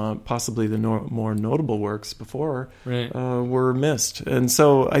 and possibly the more notable works before right. Were missed. And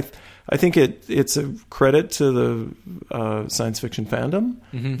so I think it's a credit to the science fiction fandom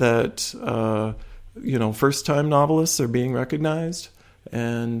that first-time novelists are being recognized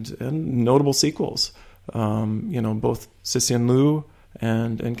and notable sequels. Both Cixin Liu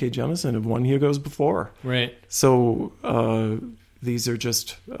and N.K. Jemisin have won Hugos before. Right. So these are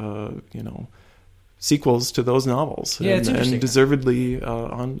just sequels to those novels. Yeah, it's interesting. And deservedly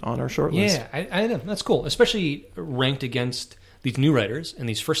on our short list. Yeah, I know. That's cool, especially ranked against these new writers and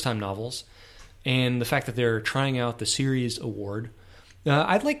these first-time novels, and the fact that they're trying out the series award.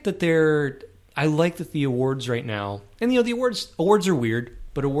 I like that the awards right now, and the awards are weird,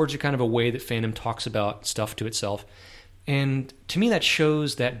 but awards are kind of a way that fandom talks about stuff to itself. And to me, that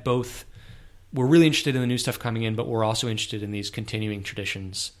shows that both we're really interested in the new stuff coming in, but we're also interested in these continuing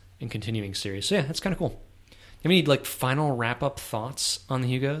traditions and continuing series. So yeah, that's kind of cool. Have any final wrap-up thoughts on the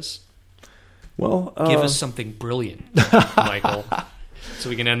Hugos? Well, give us something brilliant, Michael, so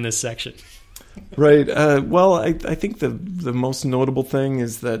we can end this section. Right. Well, I think the most notable thing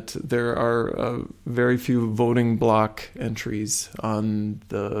is that there are very few voting block entries on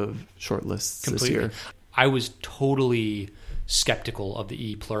the shortlists this year. I was totally skeptical of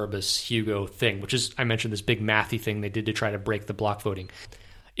the E Pluribus Hugo thing, which is, I mentioned, this big mathy thing they did to try to break the block voting.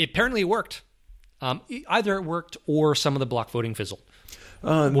 Apparently it worked. Either it worked or some of the block voting fizzled.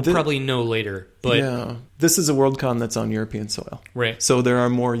 We'll probably know later. But yeah, this is a WorldCon that's on European soil. Right. So there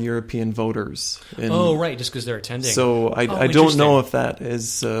are more European voters. Right, just because they're attending. So I don't know if that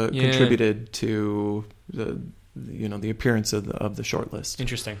has contributed to the appearance of the shortlist.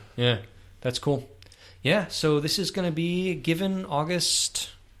 Interesting. Yeah, that's cool. Yeah, so this is going to be given August.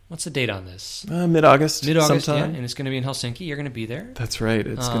 What's the date on this? Mid-August. Mid-August, sometime. Yeah, and it's going to be in Helsinki. You're going to be there. That's right.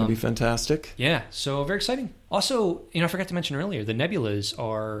 It's going to be fantastic. Yeah, so very exciting. Also, I forgot to mention earlier, the Nebulas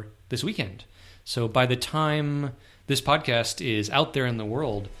are this weekend. So by the time this podcast is out there in the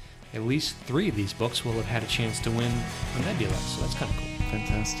world, at least 3 of these books will have had a chance to win a Nebula. So that's kind of cool.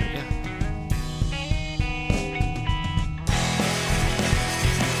 Fantastic. Yeah.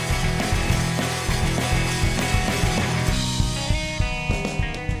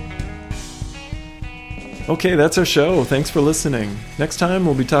 Okay, that's our show. Thanks for listening. Next time,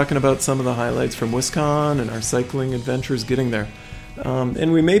 we'll be talking about some of the highlights from Wiscon and our cycling adventures getting there.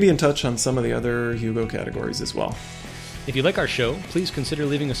 And we may be in touch on some of the other Hugo categories as well. If you like our show, please consider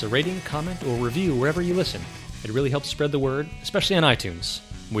leaving us a rating, comment, or review wherever you listen. It really helps spread the word, especially on iTunes.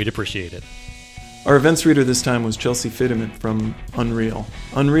 We'd appreciate it. Our events reader this time was Chelsea Fittiman from Unreal.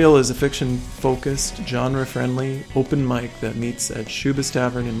 Unreal is a fiction-focused, genre-friendly, open mic that meets at Shuba's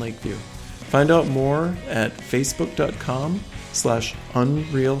Tavern in Lakeview. Find out more at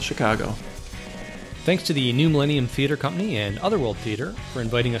facebook.com/UnrealChicago. Thanks to the New Millennium Theater Company and Otherworld Theater for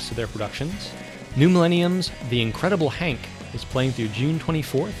inviting us to their productions. New Millennium's The Incredible Hank is playing through June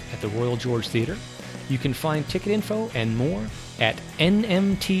 24th at the Royal George Theater. You can find ticket info and more at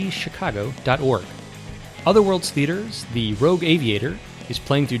nmtchicago.org. Otherworld's Theater's The Rogue Aviator is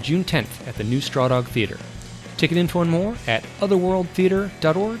playing through June 10th at the New Straw Dog Theater. Ticket info and more at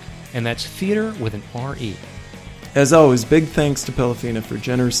otherworldtheater.org. And that's theater with an R-E. As always, big thanks to Pelafina for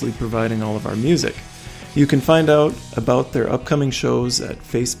generously providing all of our music. You can find out about their upcoming shows at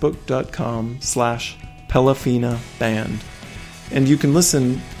facebook.com/Pelafina Band. And you can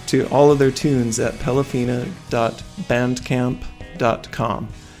listen to all of their tunes at pelafina.bandcamp.com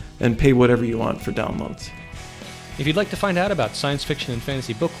and pay whatever you want for downloads. If you'd like to find out about science fiction and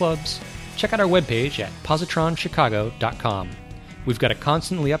fantasy book clubs, check out our webpage at positronchicago.com. We've got a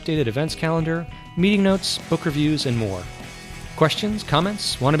constantly updated events calendar, meeting notes, book reviews, and more. Questions,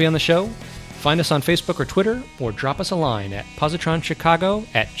 comments, want to be on the show? Find us on Facebook or Twitter, or drop us a line at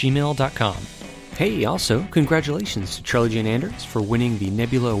positronchicago@gmail.com. Hey, also, congratulations to Charlie Jane Anders for winning the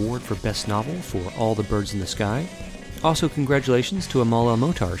Nebula Award for Best Novel for All the Birds in the Sky. Also, congratulations to Amal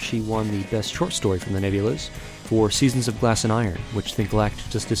El-Motar. She won the Best Short Story from the Nebulas for Seasons of Glass and Iron, which Think Galactic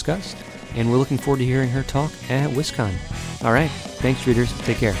just discussed. And we're looking forward to hearing her talk at Wiscon. All right, thanks, readers.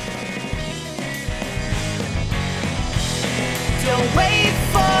 Take care. Don't wait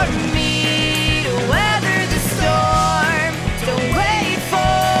for me to weather the storm. Don't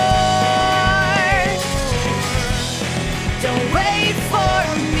wait for